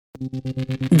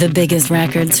The biggest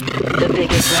records. The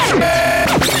biggest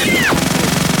records.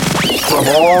 From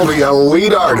all the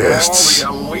elite artists.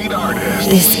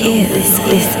 This is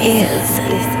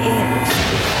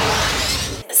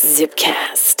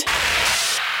Zipcast.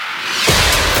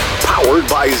 Powered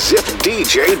by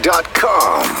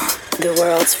ZipDJ.com. The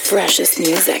world's freshest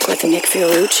music with Nick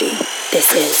Fiorucci.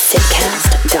 This is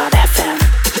Zipcast.fm.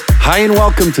 Hi and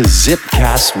welcome to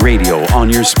Zipcast Radio on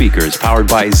your speakers, powered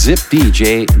by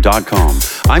ZipDJ.com.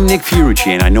 I'm Nick Fiorucci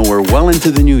and I know we're well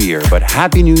into the new year, but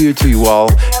Happy New Year to you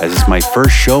all as it's my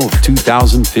first show of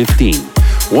 2015.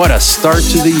 What a start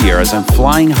to the year as I'm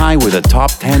flying high with a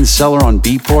top 10 seller on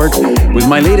Beatport with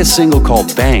my latest single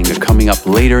called Bang coming up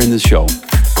later in the show.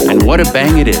 And what a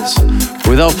bang it is.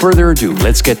 Without further ado,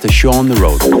 let's get the show on the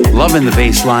road. Loving the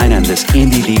bass line and this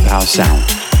indie deep house sound.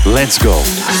 Let's go.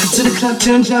 To the club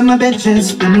to enjoy my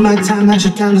bitches. Spend my time, I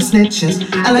shut down the snitches.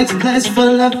 I like to place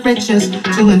full of riches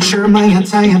to ensure my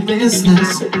entire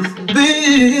business.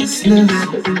 Yes.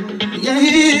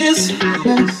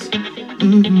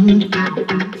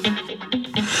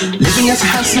 Living as a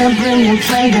hustler, brilliant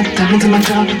player. Dive into my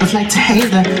job, reflect a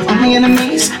hater. All my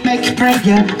enemies, make a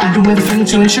prayer. I do everything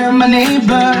to ensure my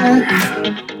neighbor.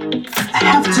 I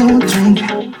have to drink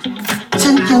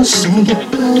till you shake your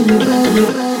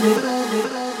booty.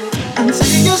 Until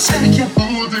you shake your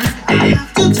booty, I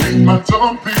have to take my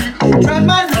dumpy, drive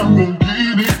my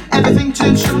Lamborghini, everything to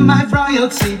ensure my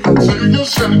royalty. Until you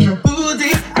shake your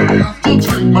booty, I have to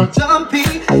take my dumpy,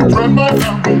 drive my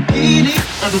Lamborghini,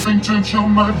 everything to ensure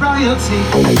my royalty.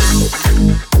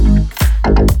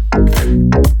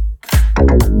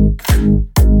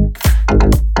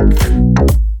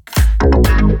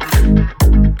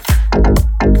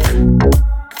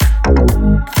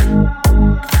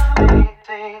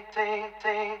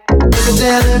 I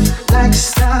live like a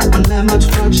star, on let much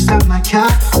work just out my car.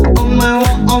 On my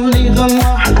wall, only the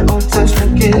more. Old time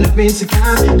smoking a green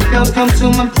cigar. The girls come to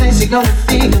my place, you gonna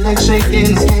feel like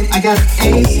shaking the game. I got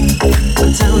A's,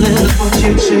 I'm telling them what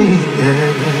you change.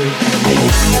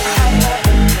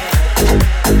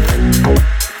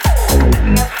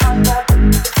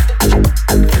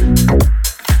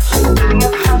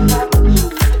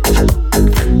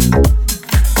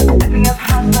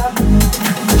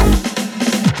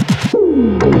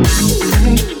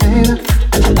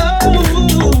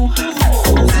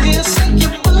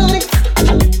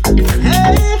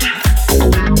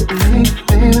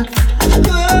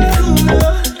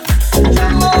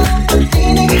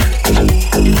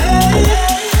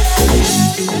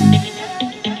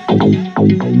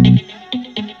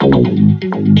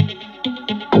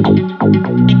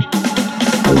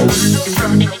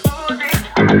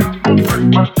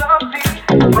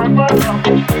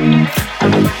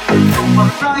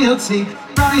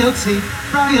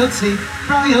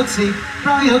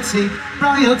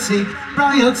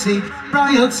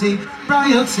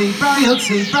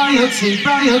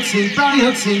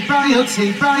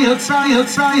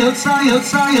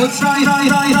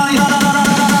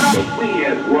 We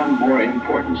had one more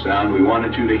important sound we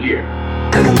wanted you to hear.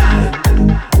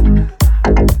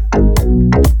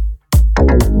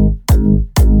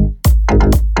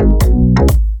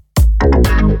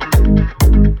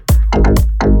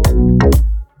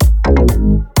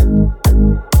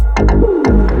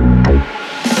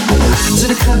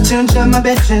 My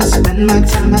bitches, spend my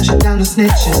time, I shut down the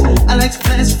snitches. I like to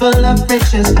place full of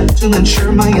riches to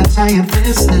ensure my entire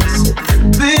business.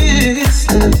 Yes.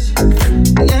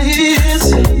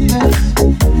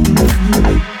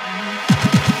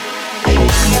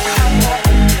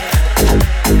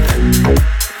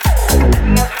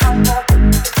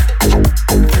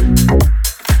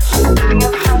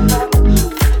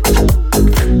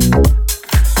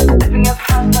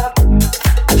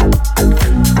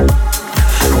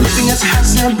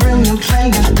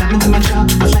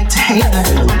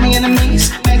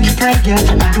 I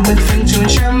do everything to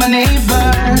ensure my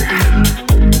neighbor.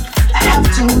 I have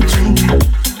to drink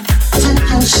till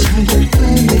you shake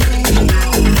it.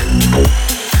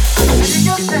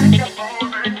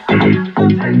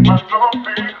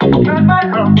 Turn my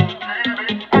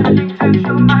Lamborghini, everything to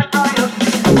ensure my royalty.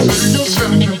 You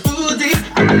shake your booty,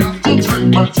 I have to drink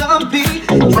my dumpy.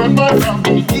 Turn my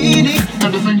Lamborghini,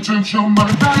 everything to ensure my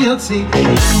royalty.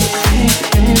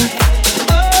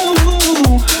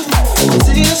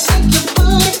 See you shake your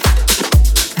booty,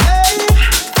 hey.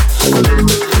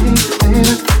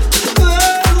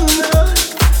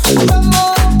 Come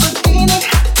on, bikini,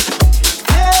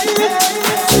 hey.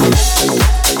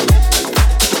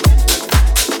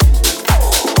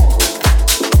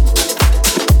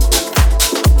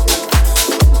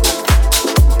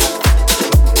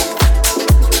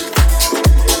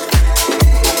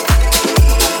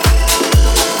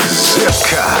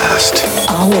 Zipcast.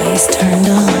 Always turned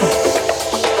on.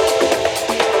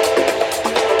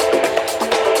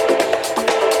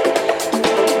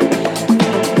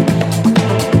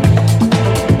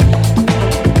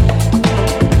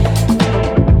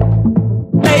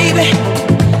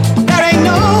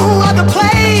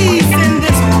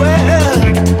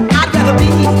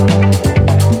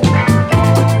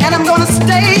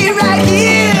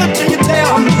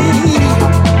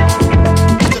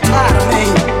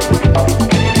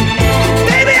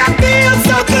 Baby, I feel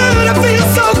so good.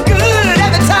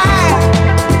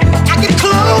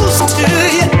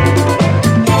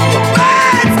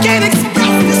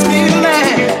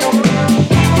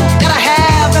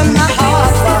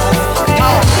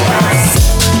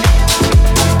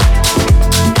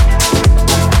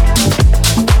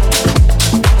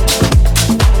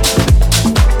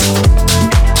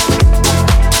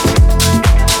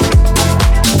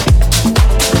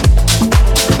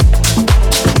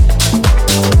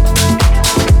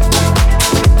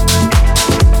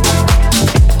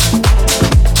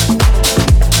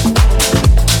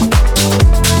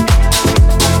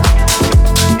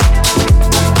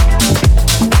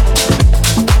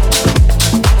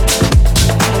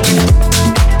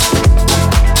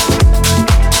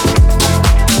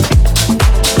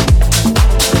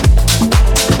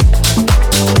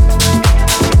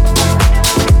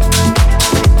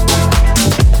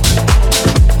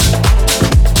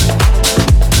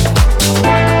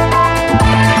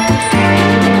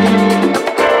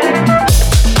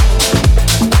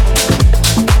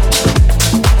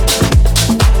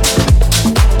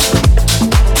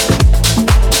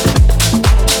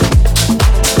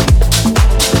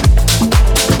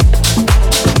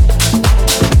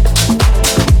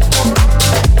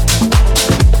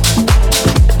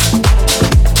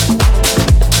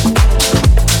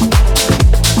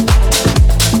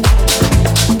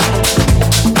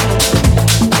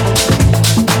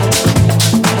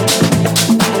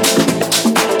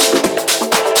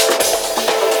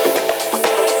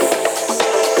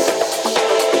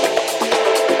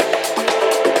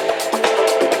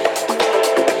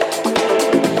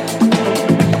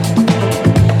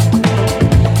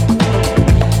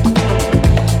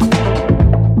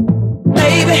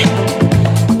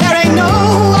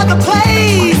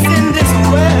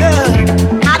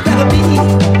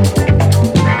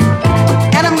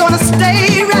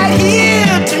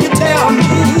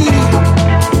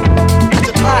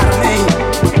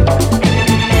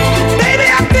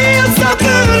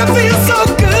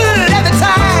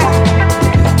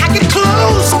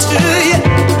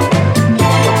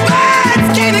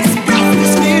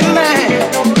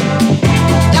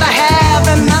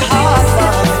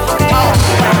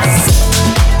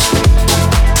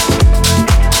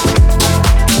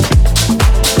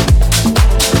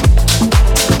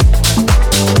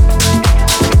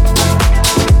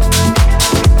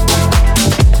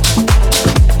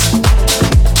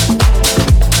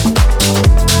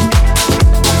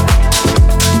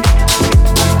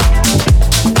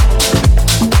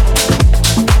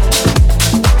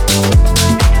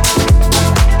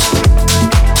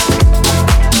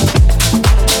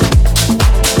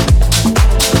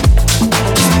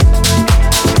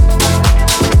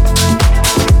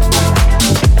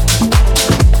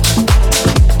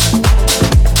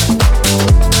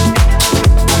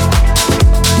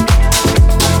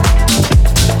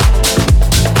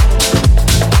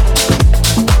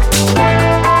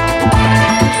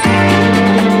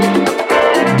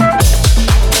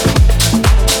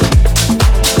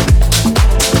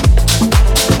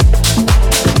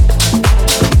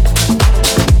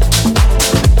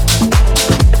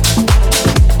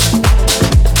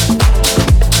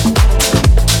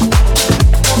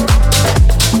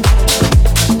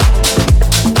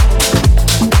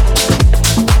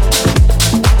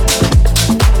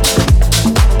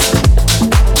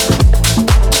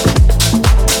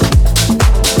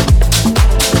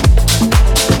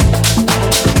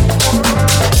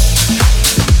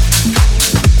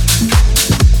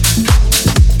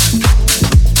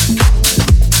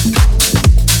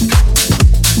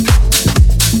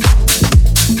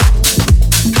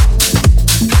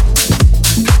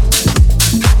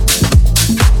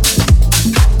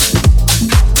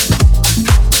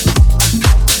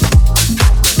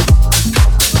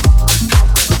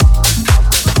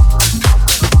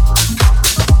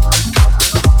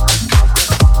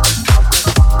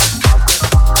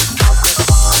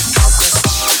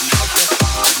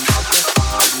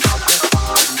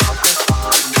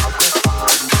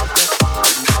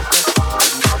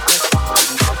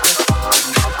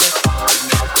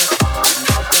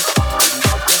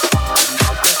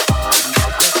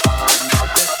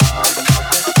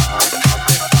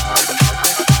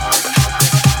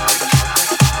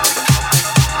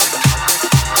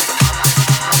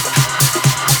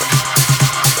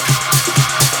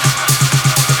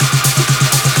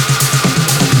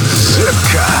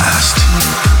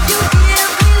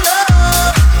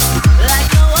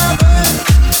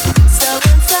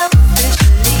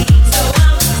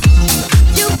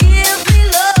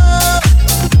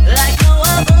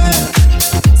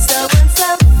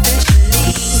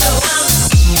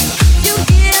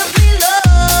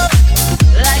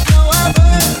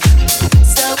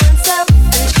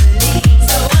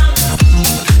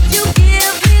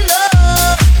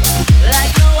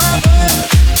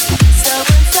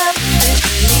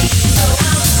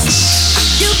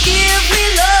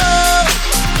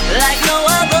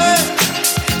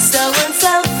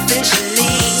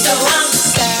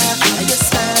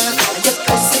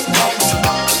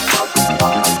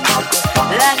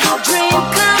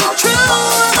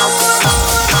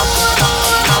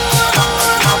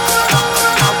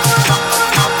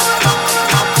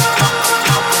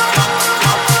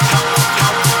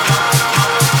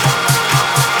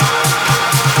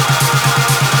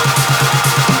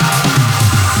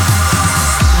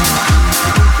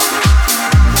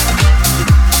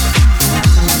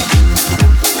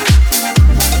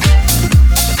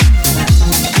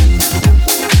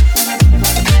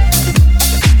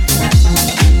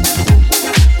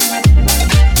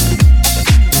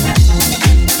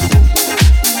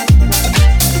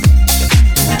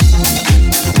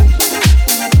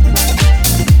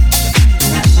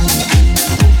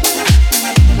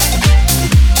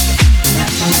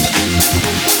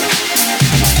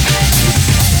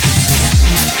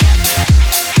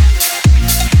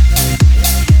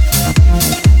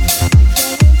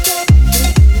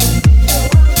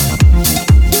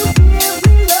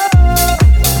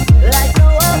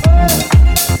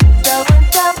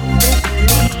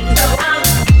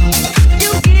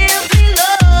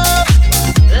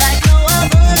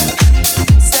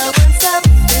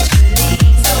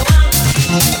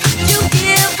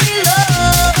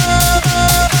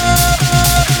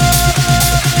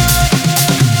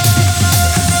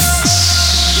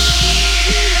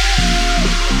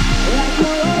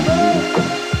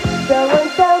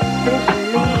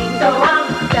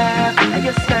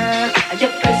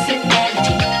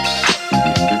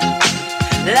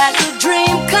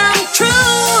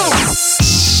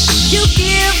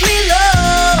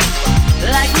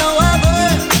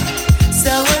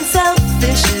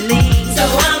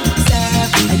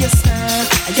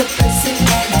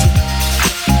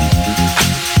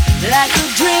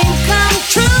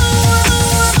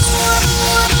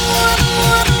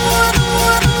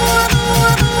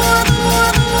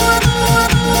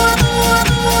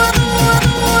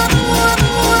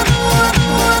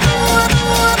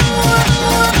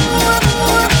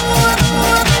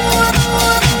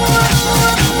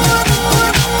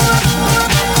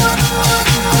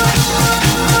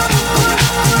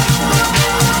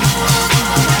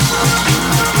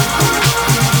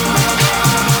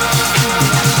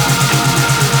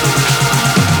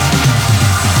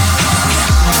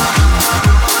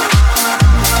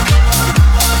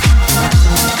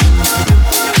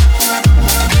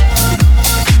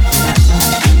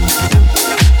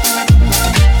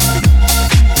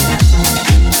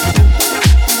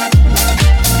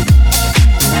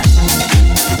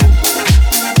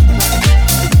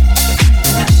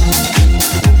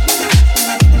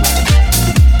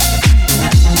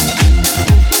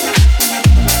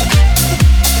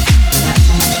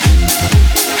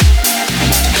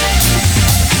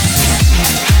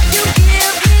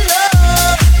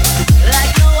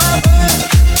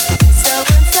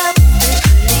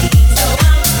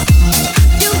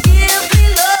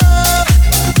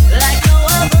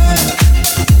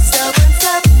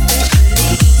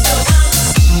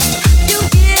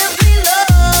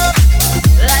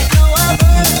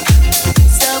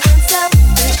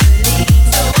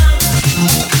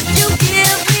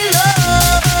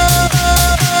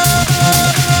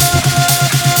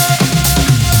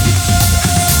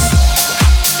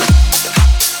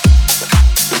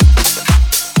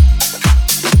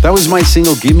 was my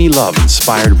single Gimme Love,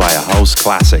 inspired by a house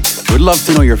classic. Would love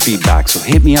to know your feedback, so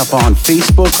hit me up on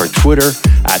Facebook or Twitter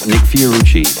at Nick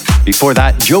Fiorucci. Before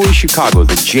that, Joey Chicago,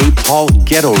 the J. Paul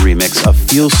Ghetto remix of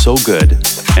Feels So Good.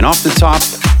 And off the top,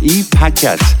 E.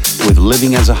 Paquette with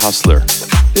Living as a Hustler.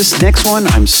 This next one,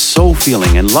 I'm so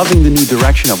feeling and loving the new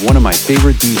direction of one of my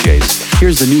favorite DJs.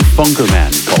 Here's the new funker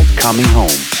man called Coming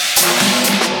Home.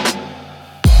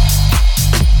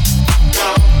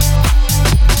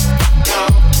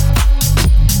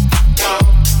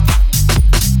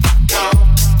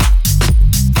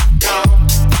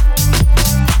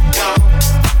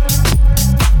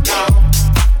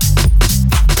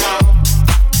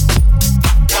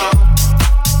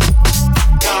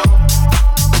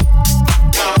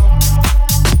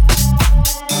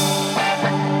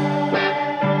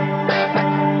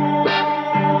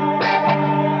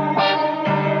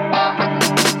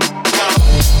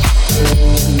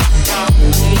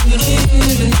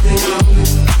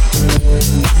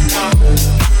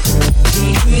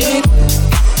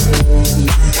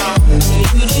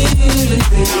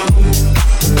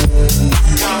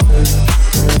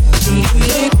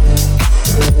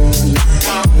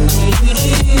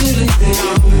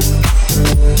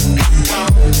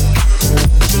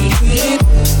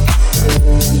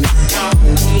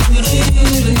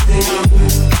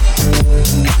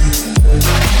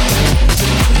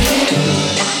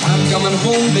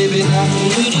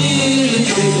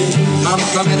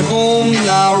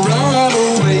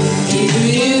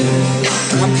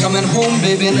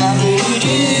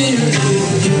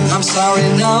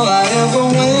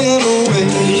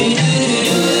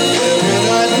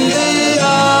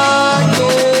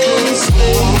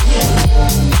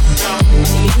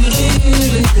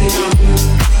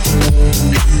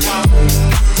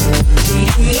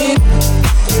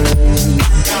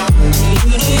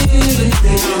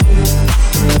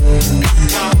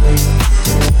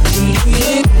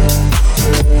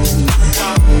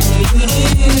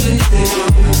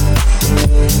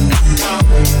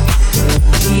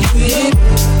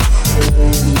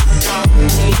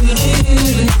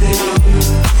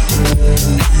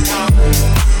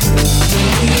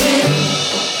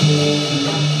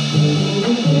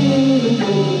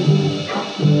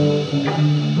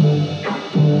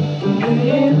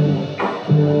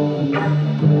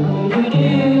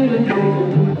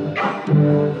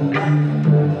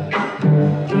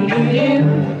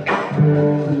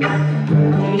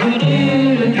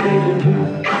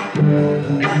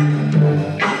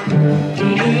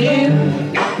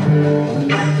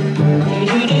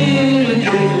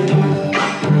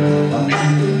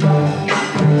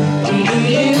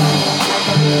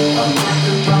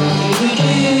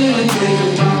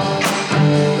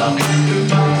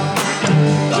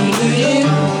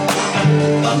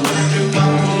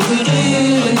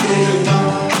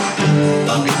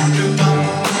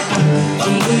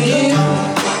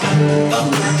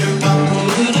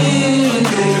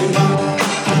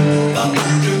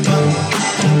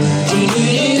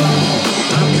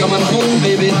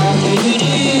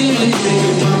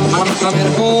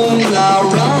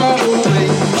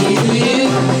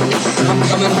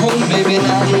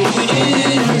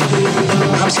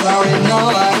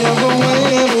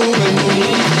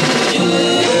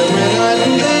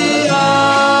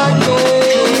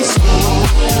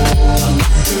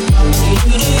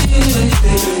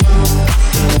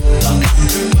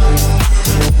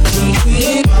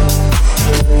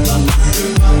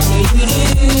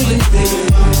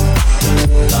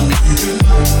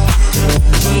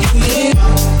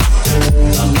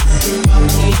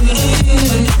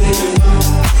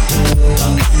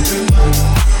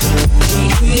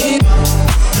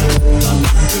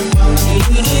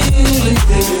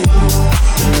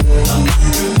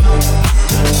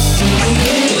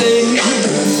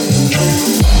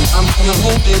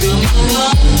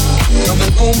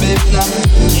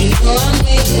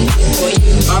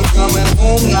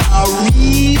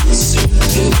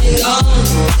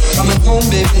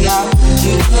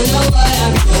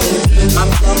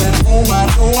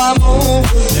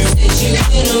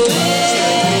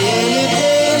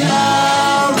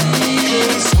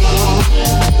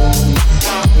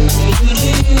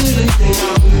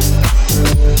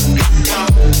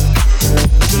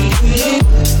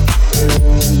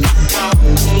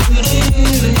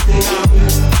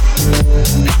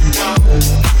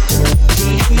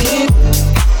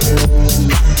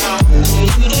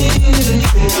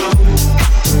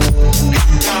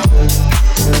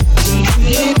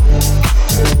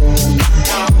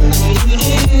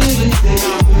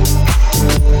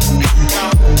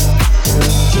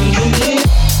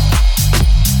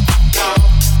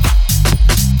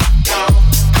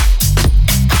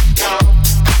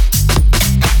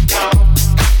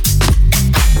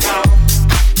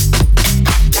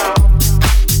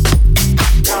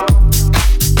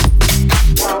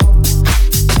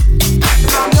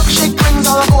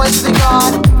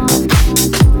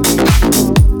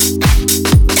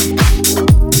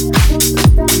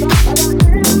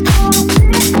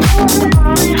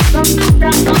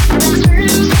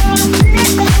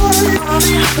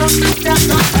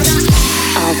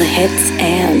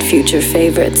 future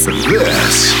favorites.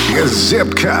 This is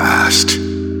Zipcast.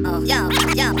 Oh, yo,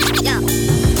 yo, yo.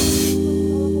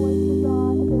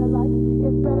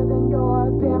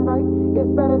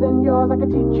 I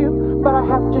could teach you, but I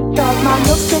have to charge. My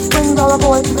milkshake brings all the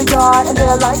boys to the yard, and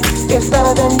they're like, it's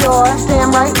better than yours.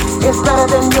 Damn right, it's better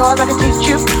than yours. I could teach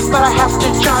you, but I have to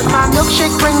charge. My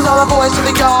milkshake brings all the boys to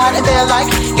the yard, and they're like,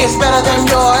 it's better than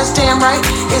yours. Damn right,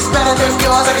 it's better than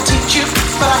yours. I could teach you,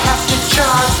 but I have to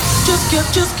charge.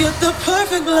 Just get the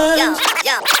perfect blend. Yo,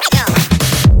 yo, yo.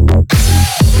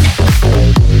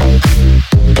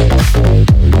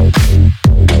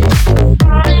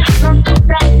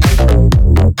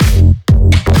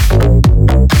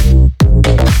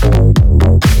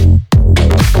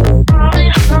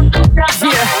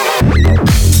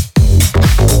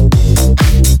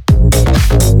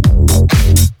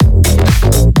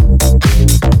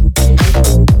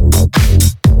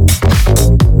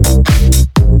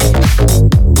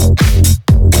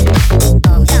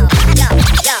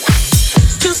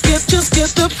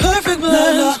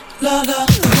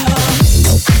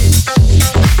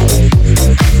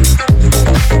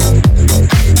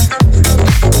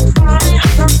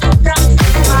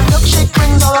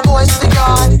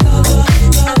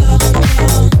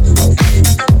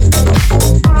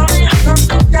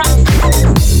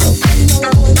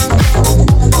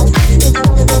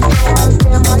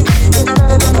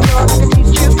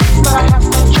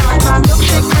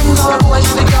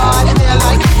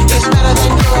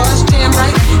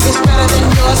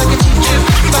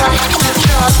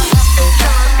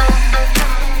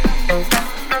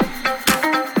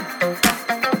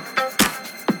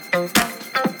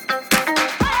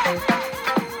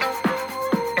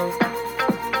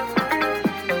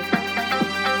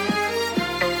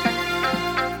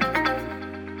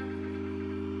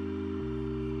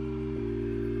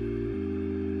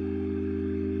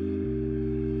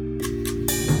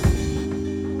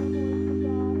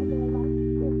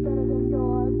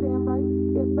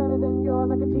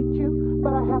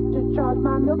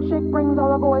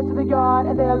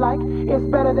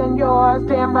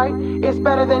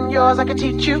 I could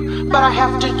teach you, but I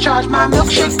have to charge. My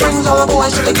milkshake brings all the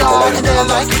boys to the yard, and they're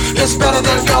like, it's better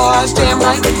than yours. Damn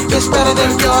right, it's better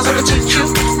than yours. I could teach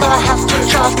you, but I have to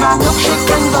charge. My milkshake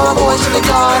brings all the boys to the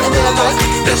yard, and they're like,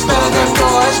 it's better than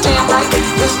yours. Damn right,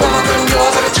 it's better than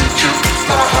yours. I could teach you,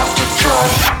 but I have to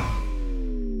charge.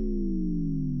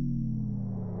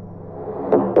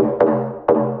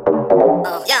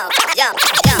 Oh, yo, yo,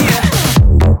 yo.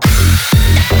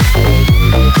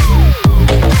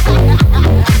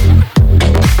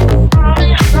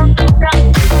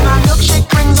 My milkshake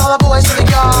brings all the boys to the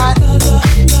yard.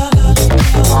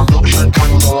 My milkshake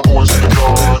brings all the boys to the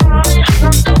yard.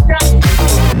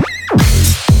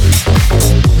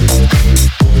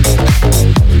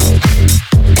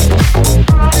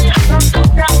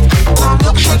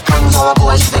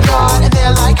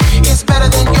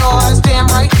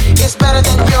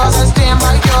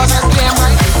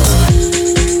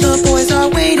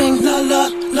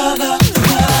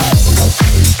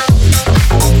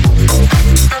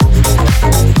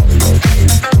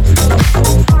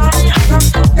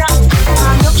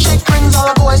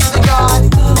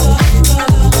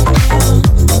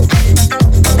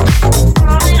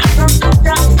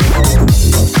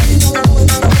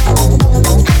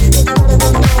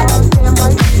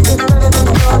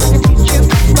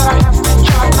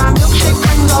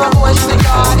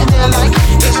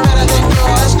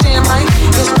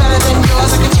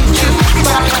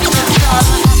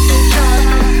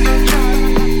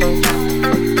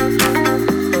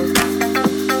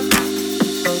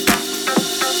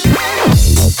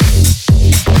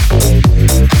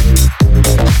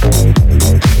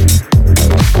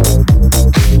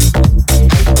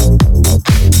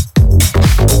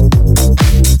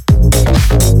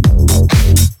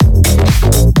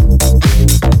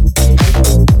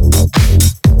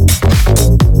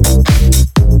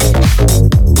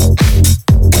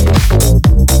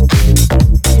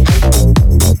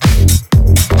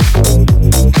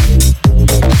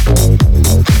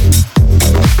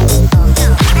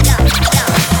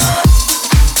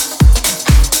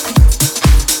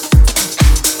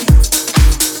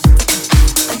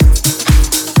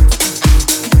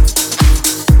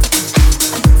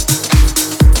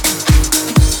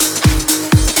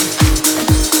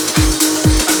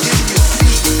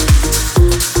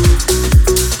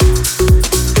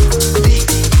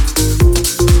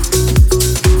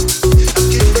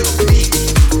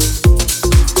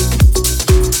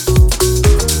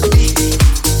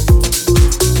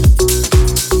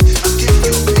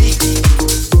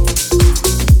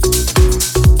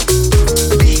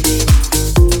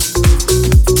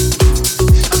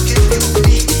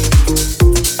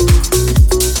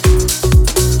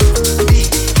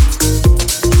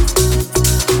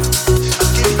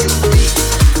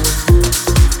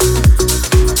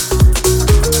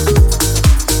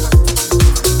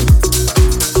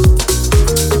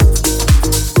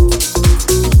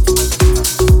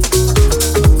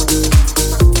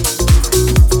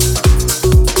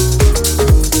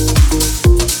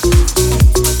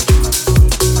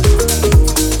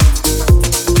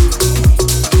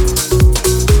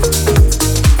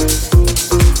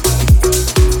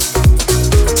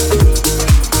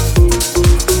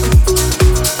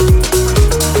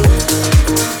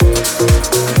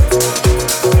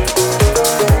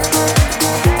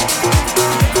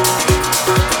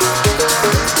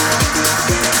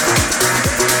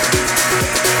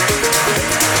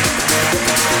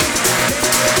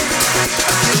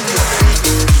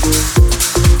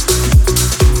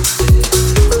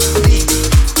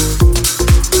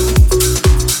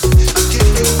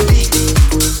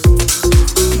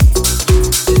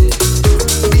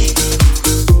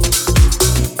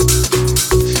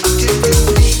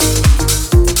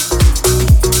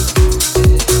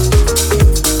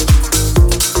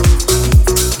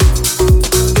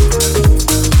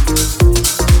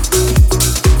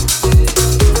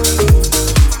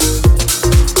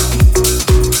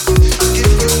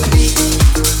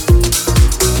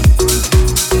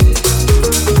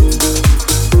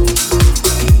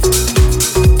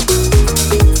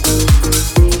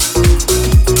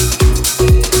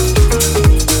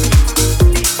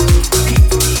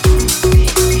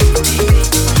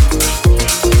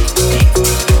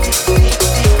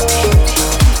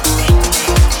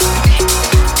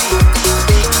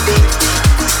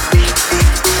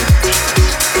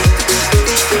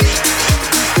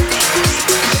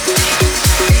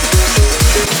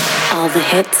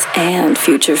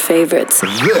 future favorites.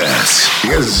 This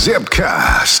is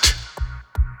Zipcast.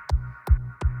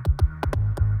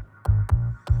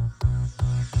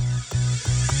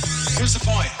 Here's the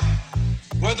point.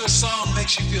 Whether a song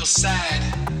makes you feel sad,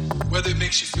 whether it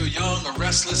makes you feel young or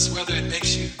restless, whether it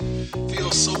makes you feel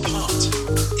so pumped,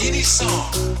 any song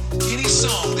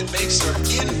that makes or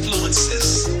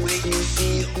influences the way you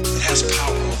feel, it has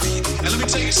power over you. And let me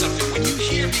tell you something, when you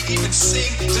hear me even sing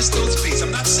just those beats,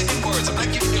 I'm not singing words, I'm not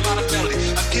giving you a lot of melody,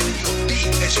 I'm giving you a beat.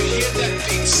 As you hear that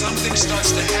beat, something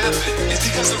starts to happen. It's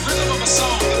because the rhythm of a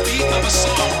song, the beat of a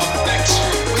song affects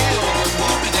your will, your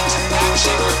movement into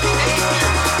action or behavior.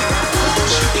 It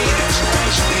pulls you in, it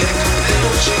draws you in, it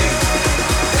compels you.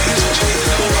 And here's what you need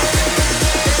to know about me.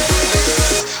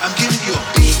 I'm giving you a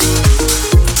beat.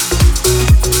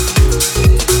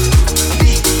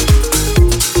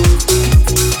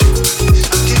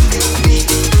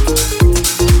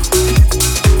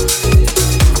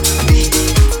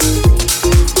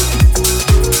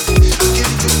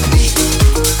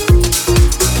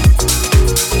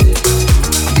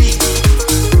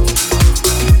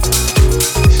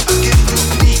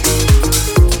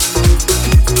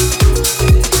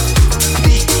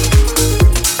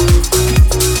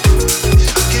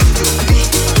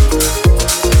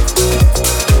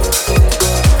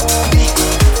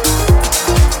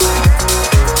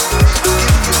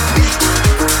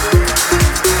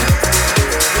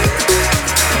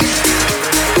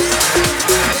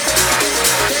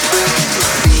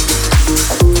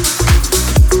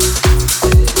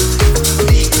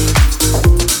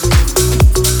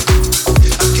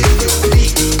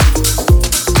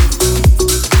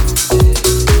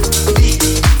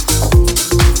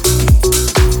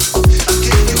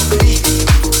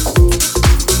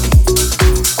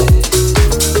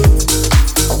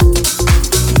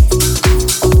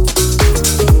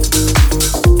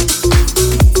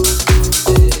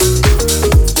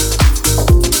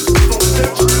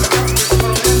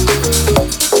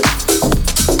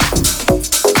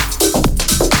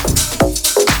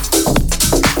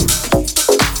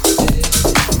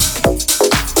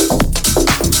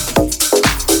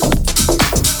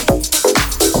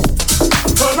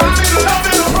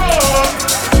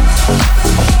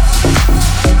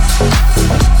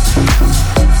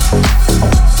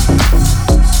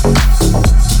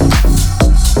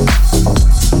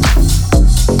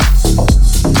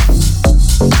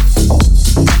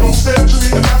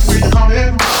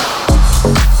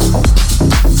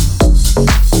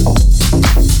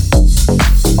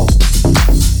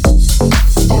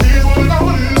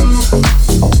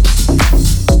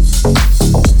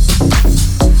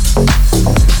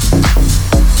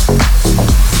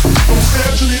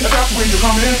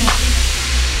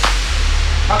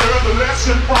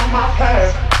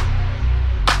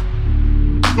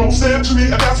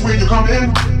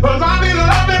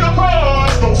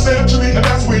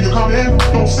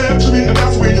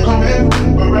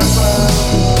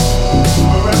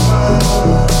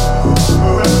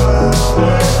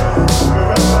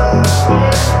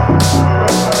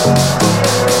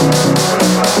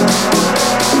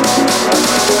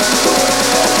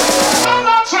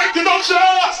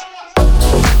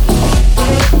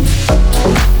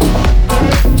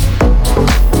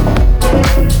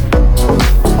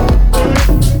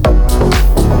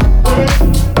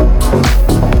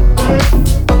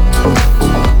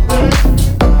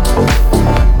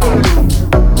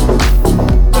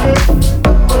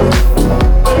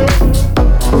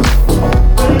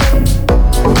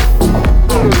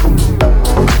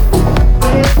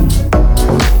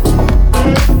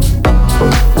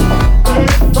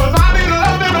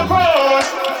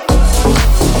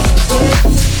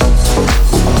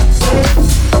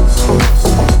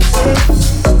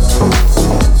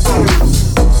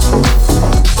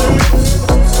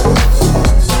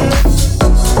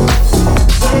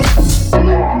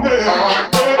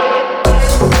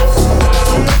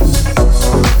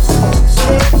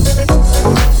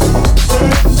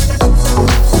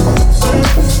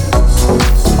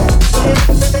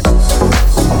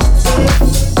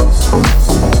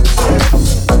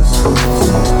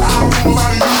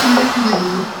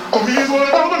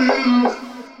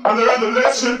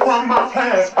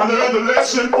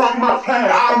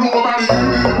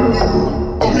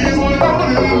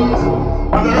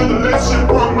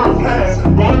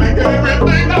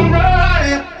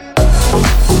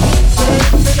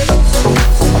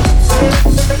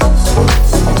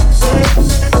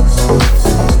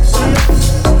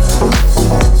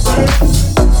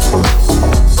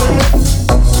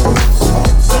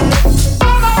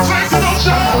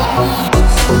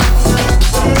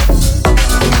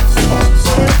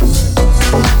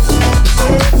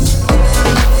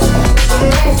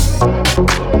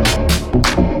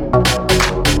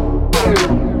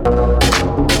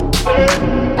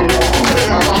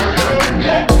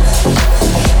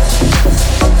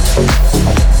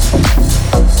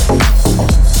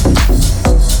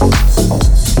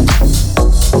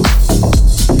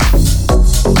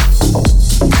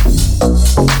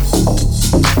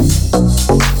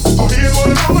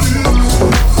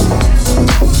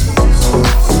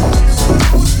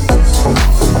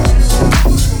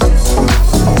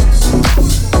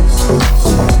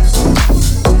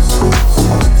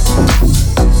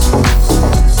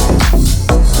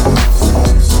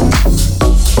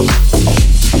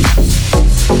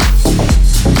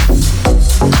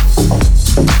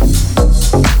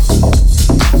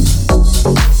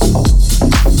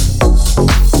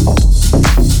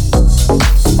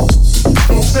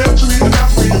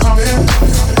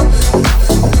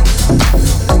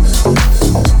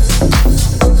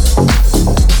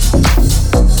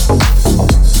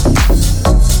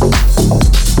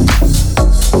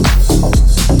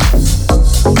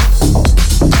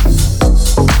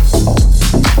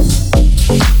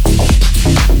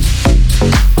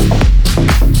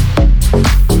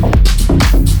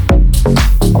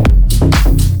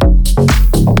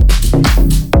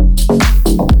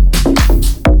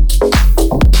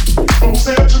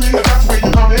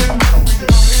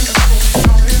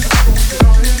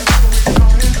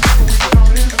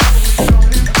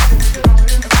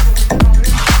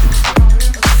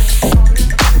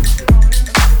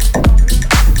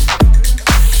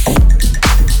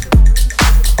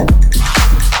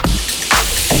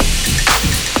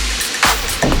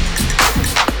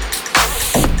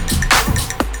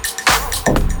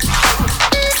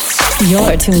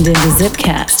 You're tuned into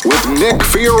Zipcast with Nick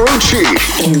Fiorucci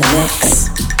in the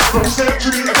mix.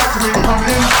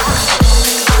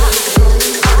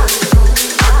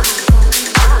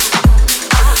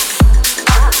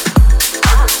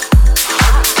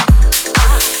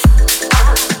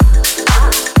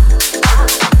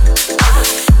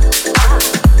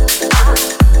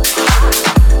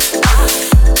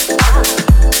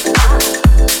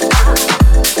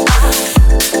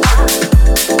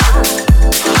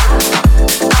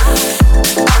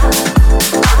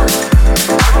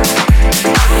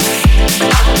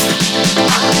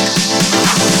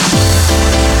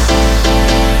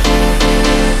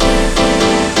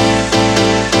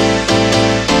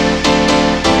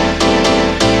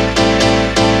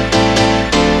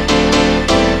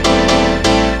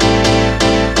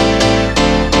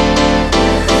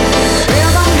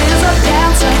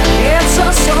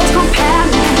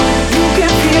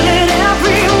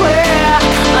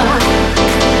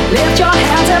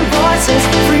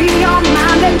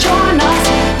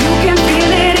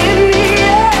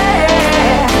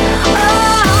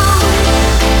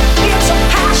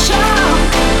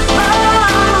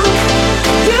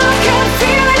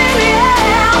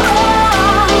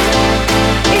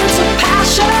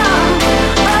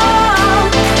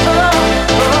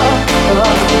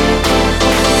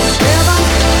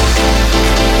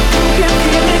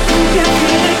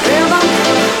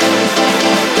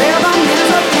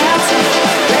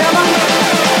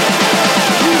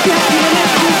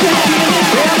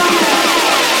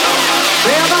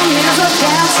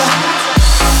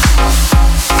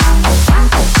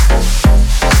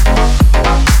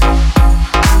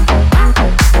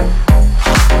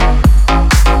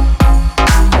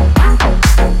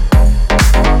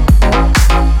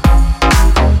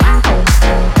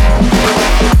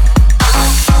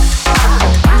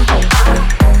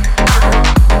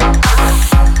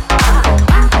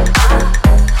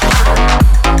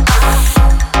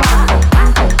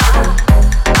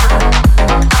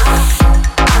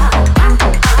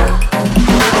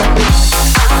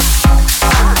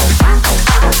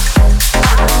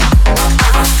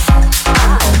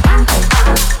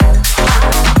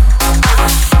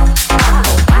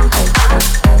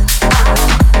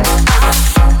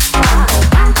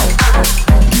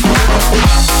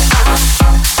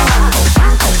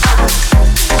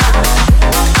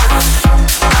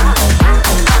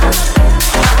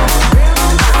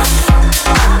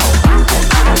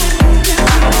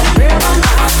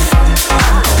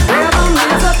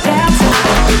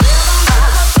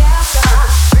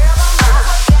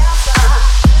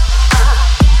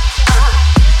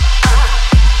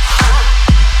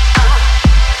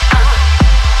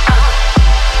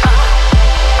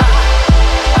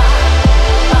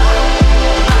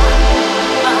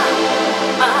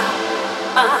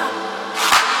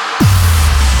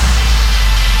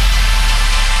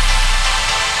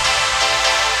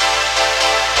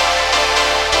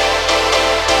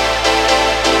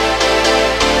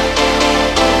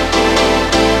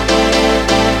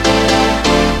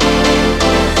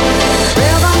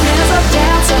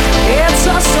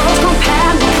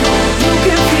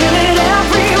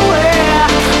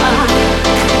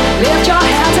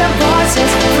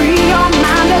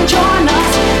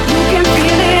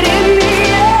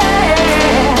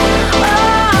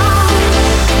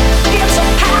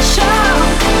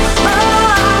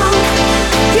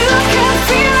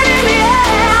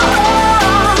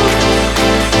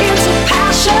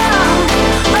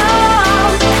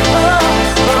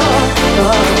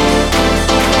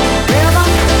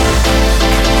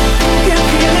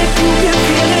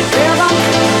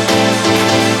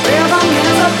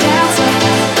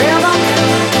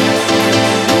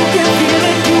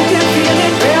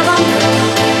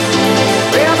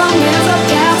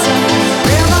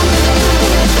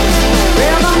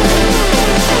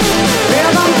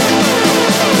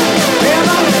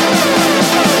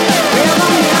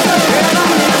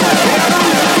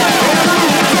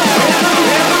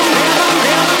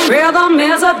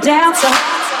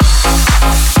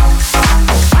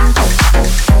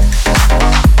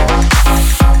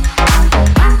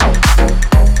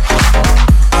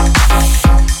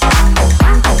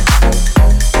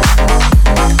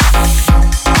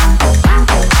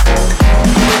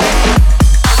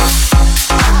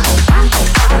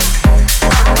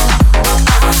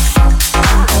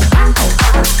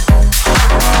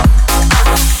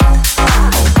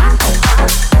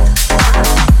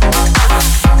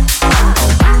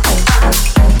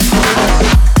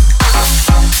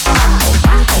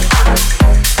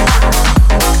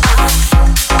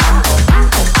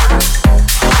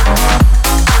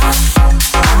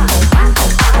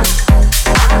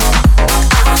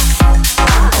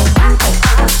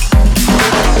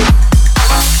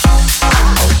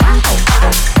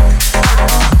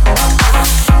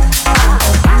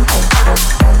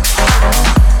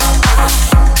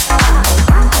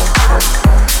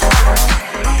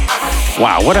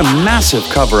 Wow, what a massive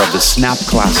cover of the Snap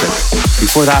classic.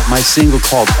 Before that, my single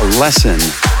called Lesson,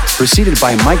 preceded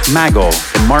by Mike Mago,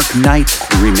 the Mark Knight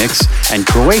remix, and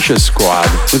Croatia Squad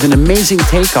with an amazing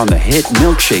take on the hit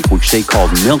Milkshake, which they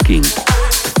called Milking.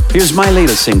 Here's my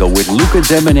latest single with Luca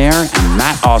Debonair and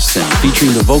Matt Austin,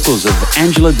 featuring the vocals of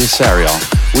Angela Desario,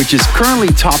 which is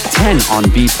currently top 10 on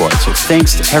Beatport, so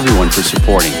thanks to everyone for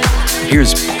supporting.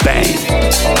 Here's Bang.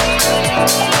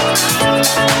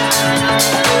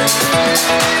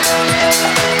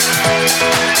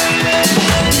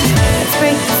 Let's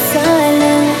break the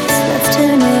silence, let's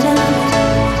turn it up.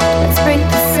 Let's break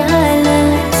the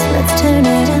silence, let's turn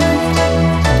it up.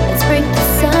 Let's break the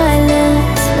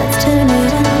silence, let's turn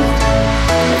it up.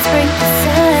 Let's break the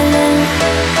silence.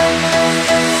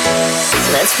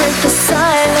 Let's break the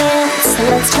silence,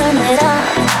 let's turn it up.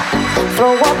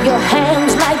 Throw up your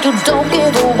hands like you don't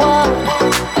give a what.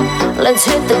 Let's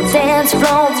hit the dance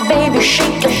floors, baby,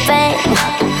 shake your thing.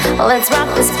 Let's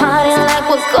rock this party like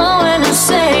we're going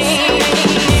insane.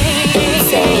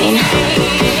 Insane.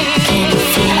 Can you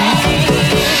feel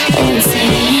it?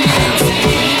 Insane.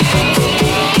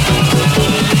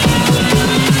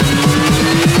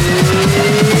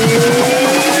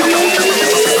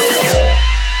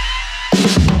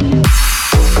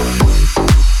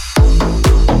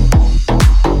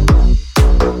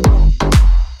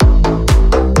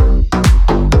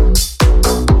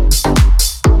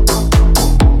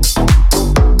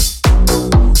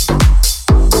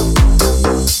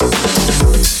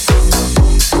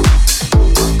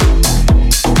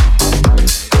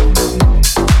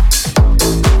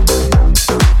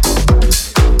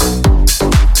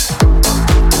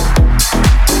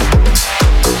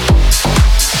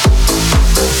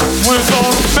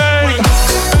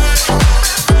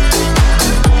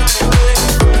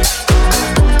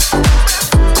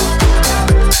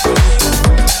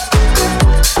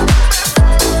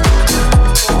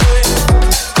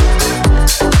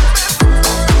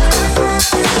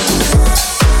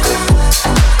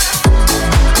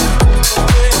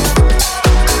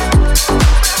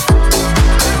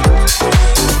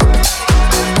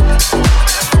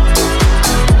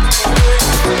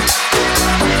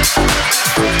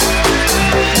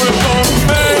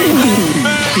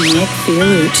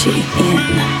 Fiorucci in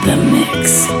the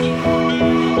mix.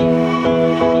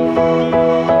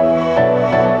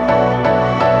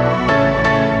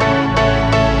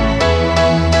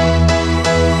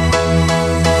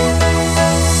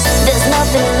 There's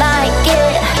nothing like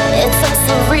it, it's so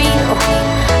surreal.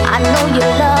 I know you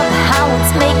love how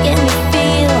it's making me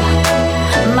feel.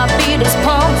 My beat is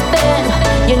pumping,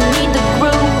 you need the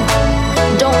groove.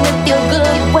 Don't it feel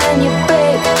good when you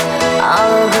break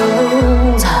all of the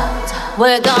rules?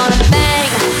 We're gonna bang,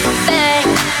 bang,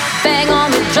 bang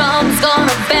on the drums.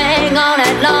 Gonna bang all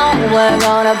night long. We're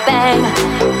gonna bang,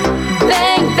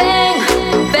 bang, bang,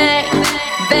 bang,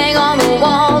 bang on the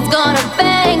walls. Gonna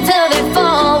bang till they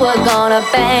fall. We're gonna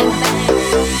bang,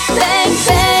 bang,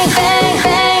 bang, bang,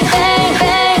 bang, bang,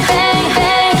 bang, bang,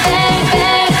 bang,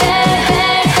 bang,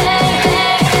 bang, bang, bang,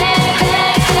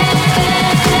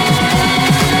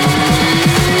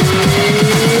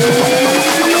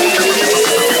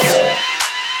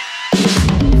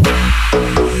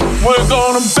 We're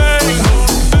gonna bang.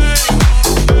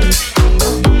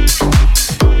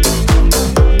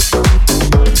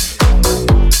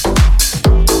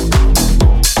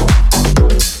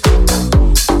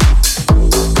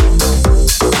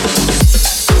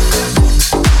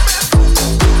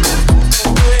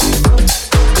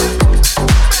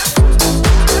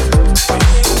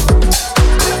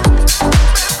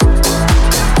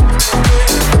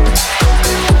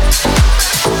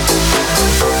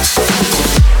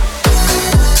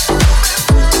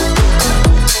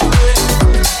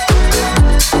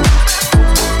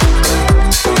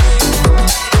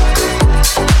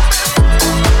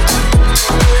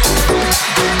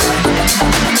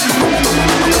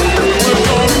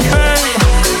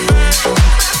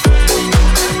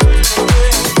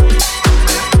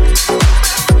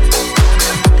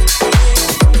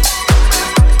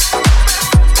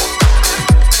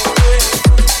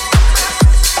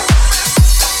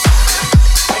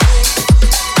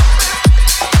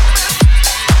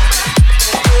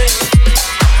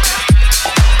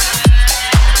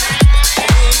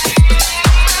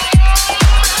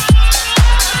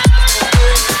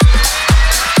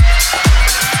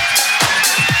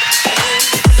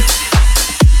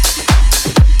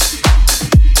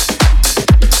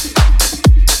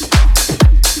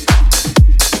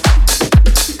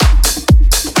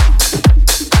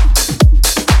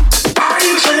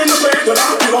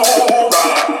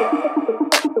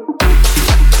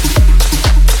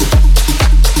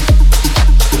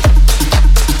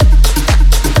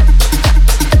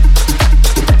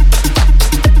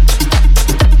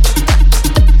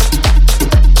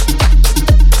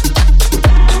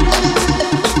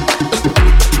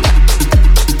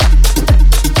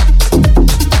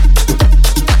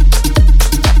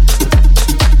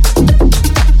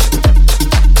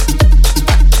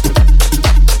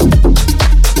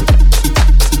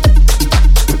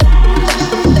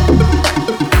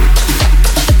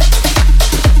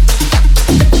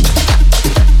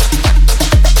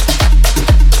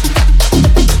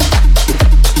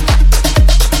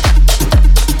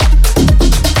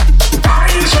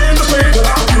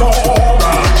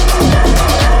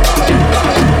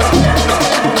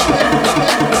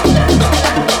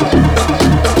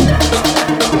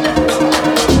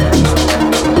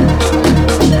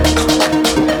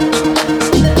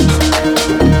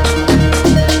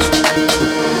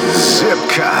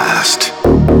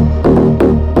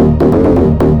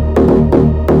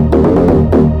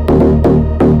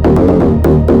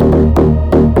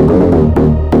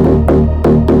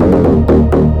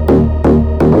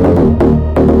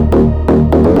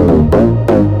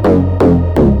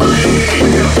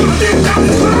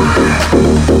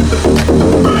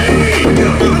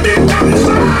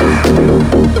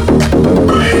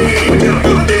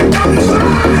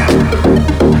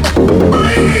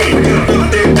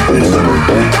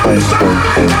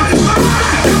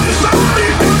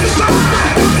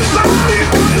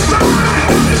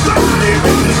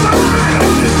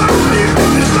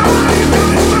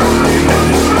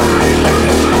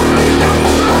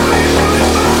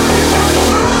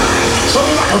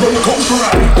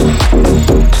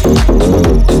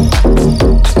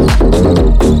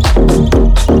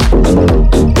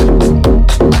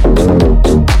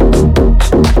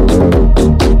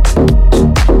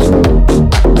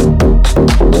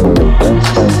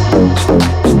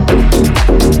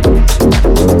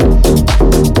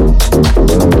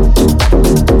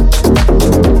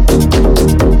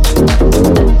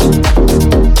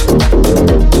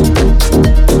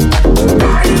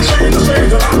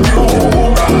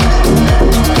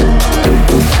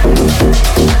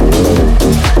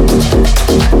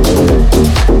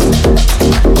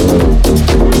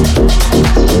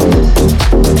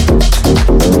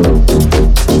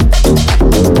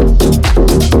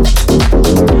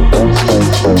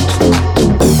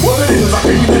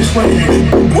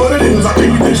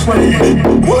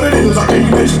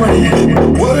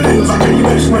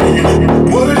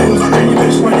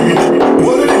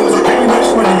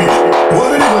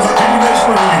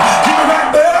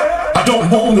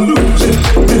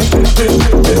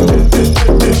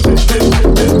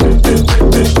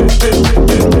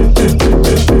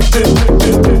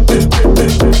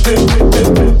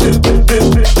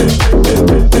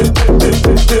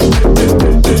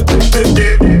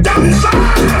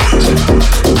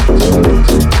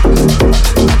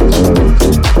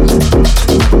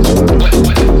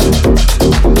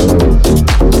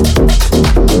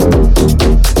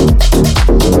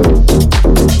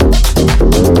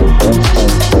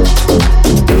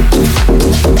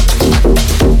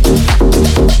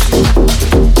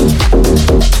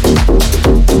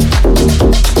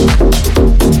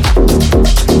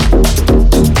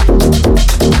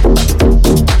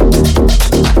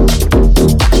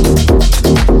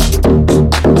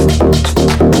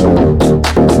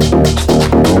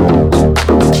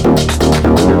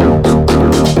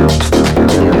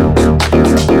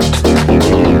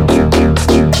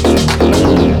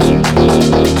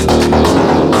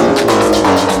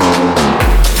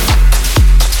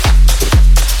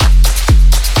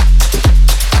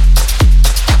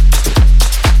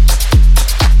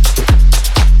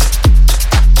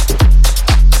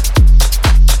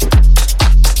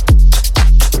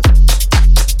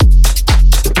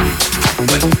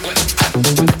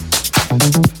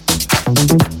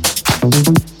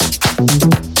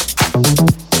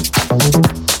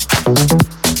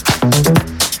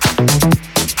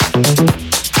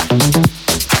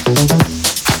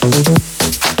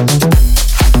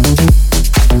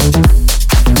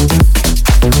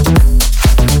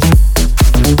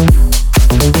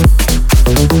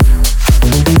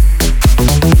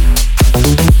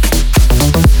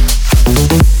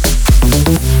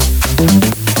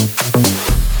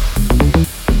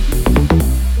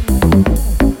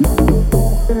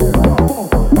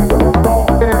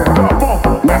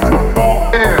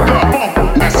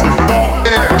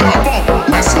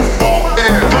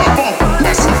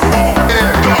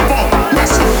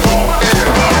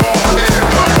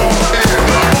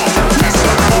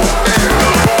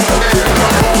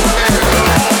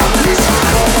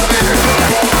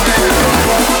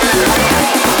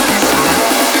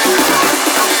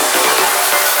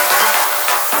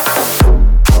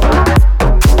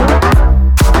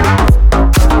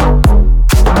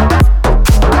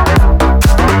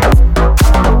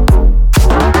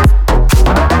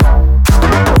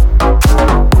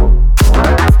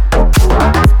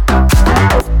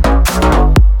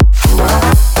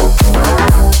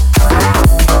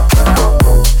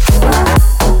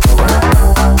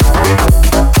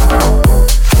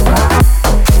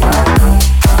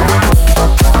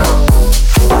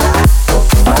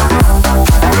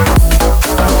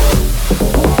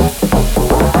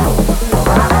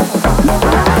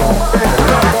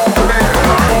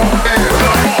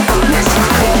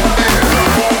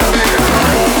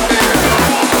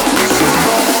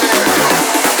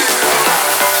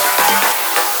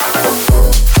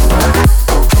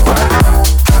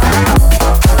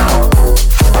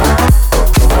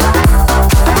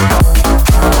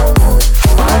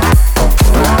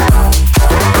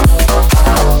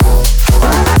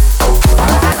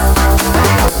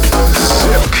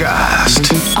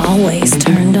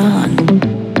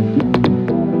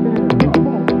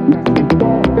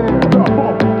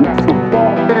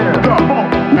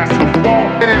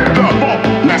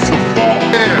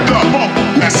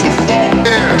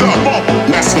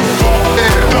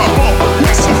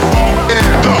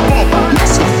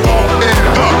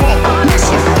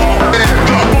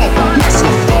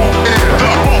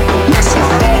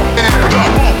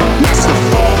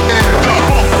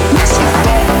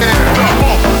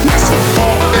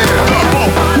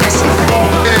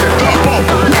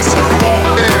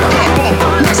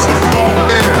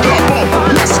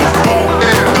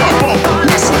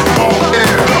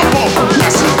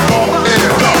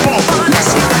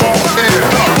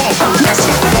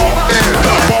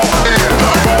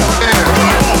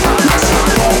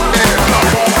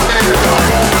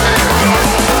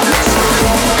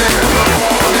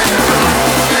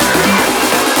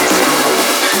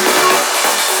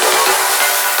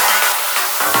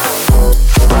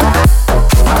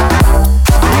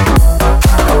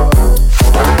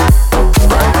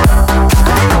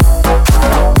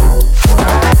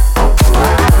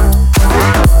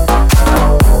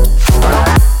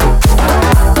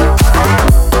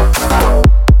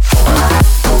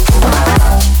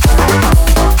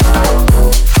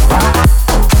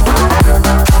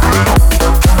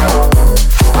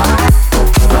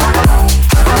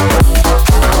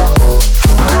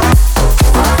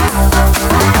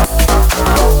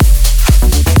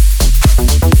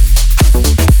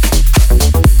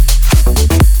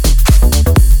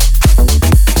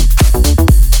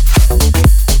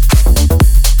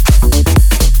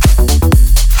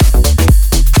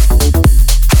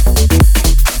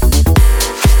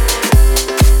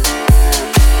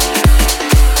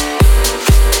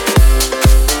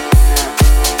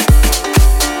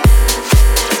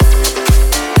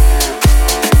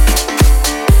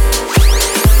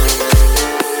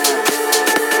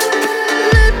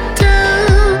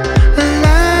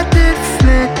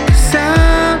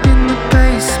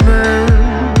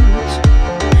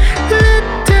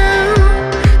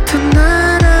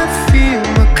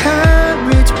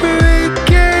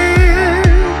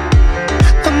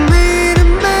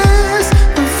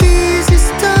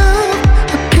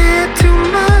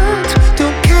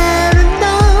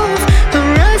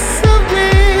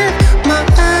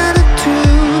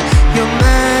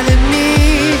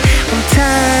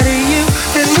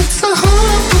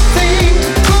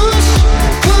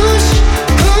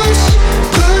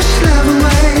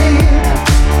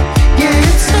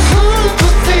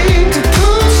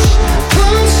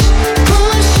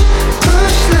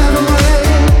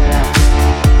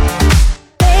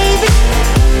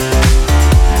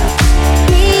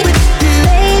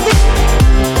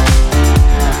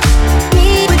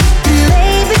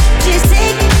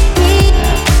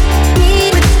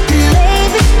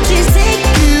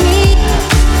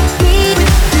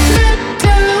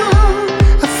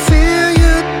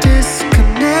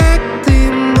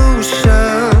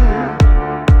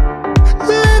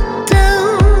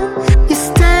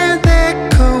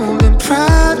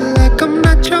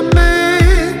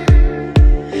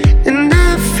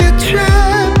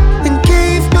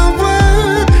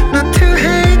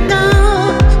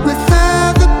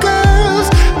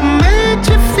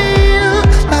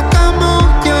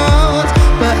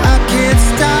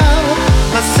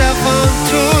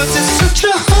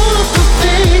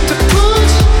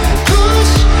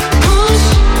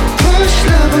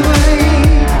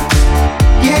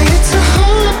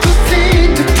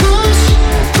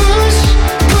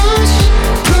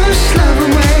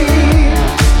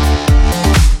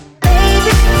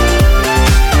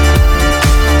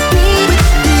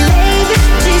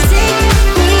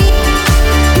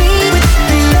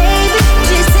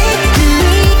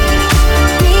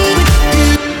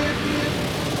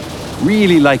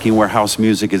 liking where house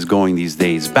music is going these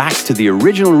days, back to the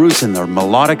original roots and the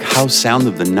melodic house sound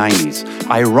of the 90s,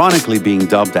 ironically being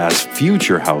dubbed as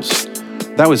Future House.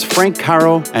 That was Frank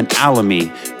Caro and Alamy,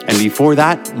 and before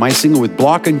that, my single with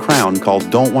Block and Crown called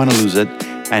Don't Wanna Lose It,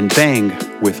 and Bang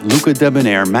with Luca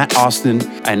Debonair, Matt Austin,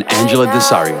 and Angela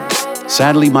Desario.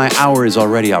 Sadly, my hour is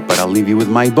already up, but I'll leave you with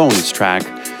my bonus track,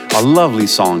 a lovely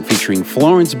song featuring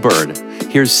Florence Bird.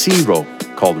 Here's Zero,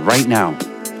 called Right Now.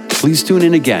 Please tune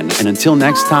in again, and until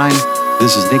next time,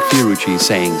 this is Nick Fiorucci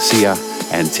saying see ya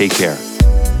and take care.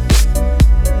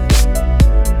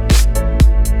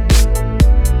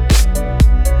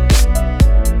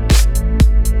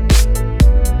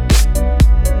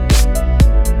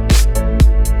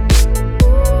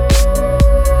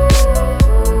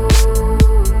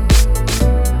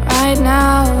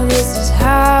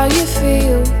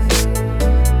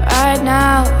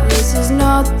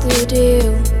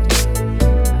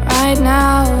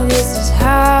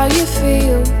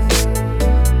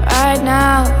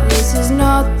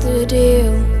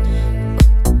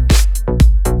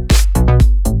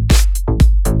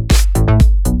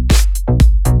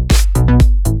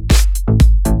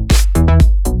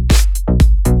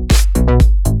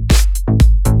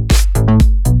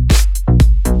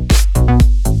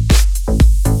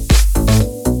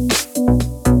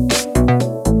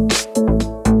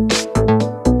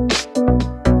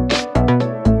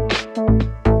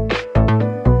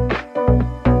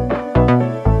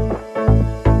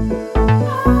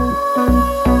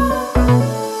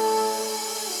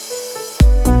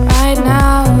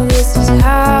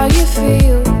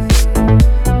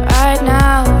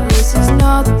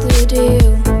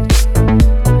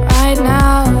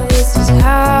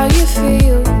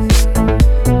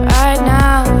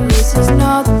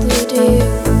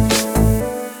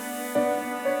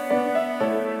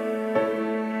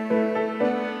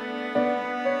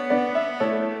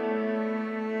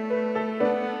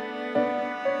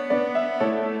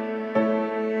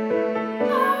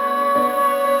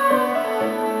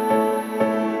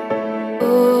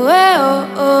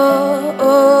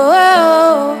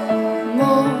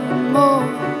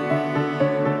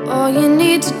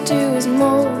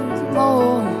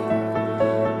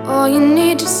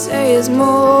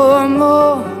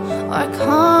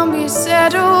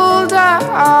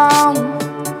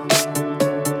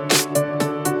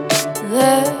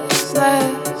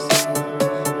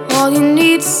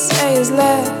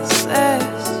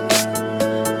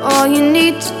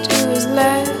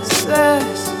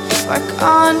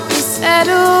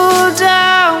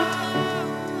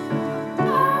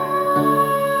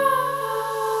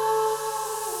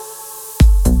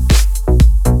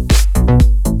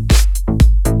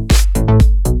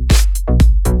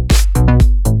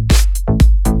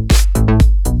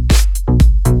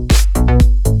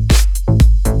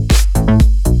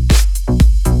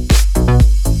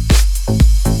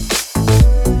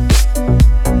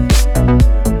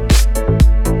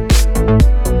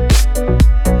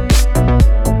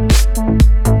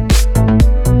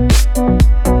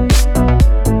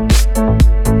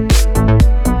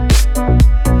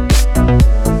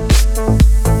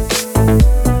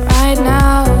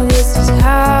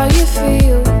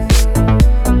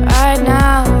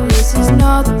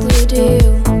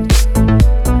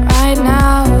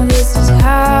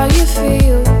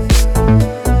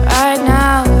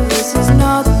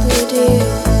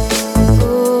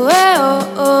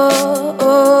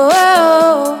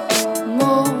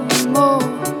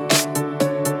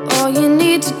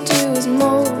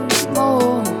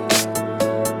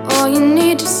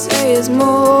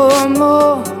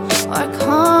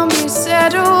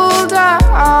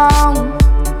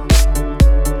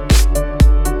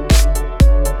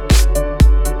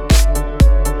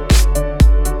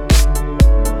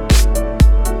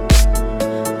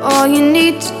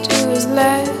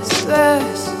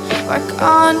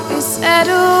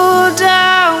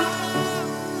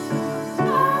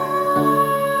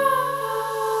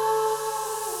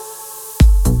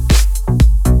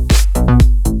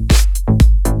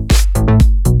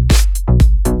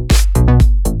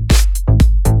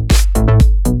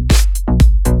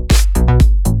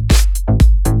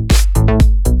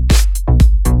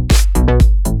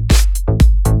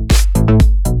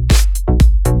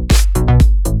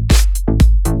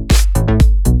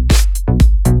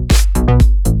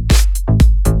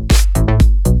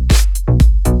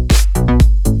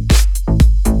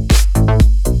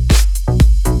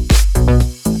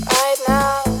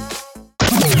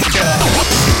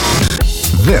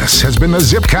 in the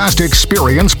Zipcast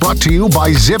experience brought to you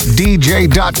by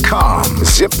ZipDJ.com.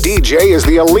 ZipDJ is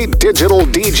the elite digital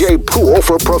DJ pool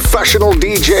for professional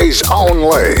DJs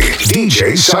only.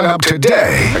 DJs sign up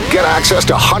today and get access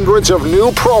to hundreds of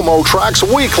new promo tracks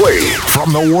weekly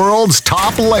from the world's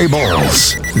top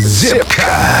labels.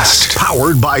 Zipcast,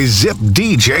 powered by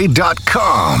ZipDJ.com.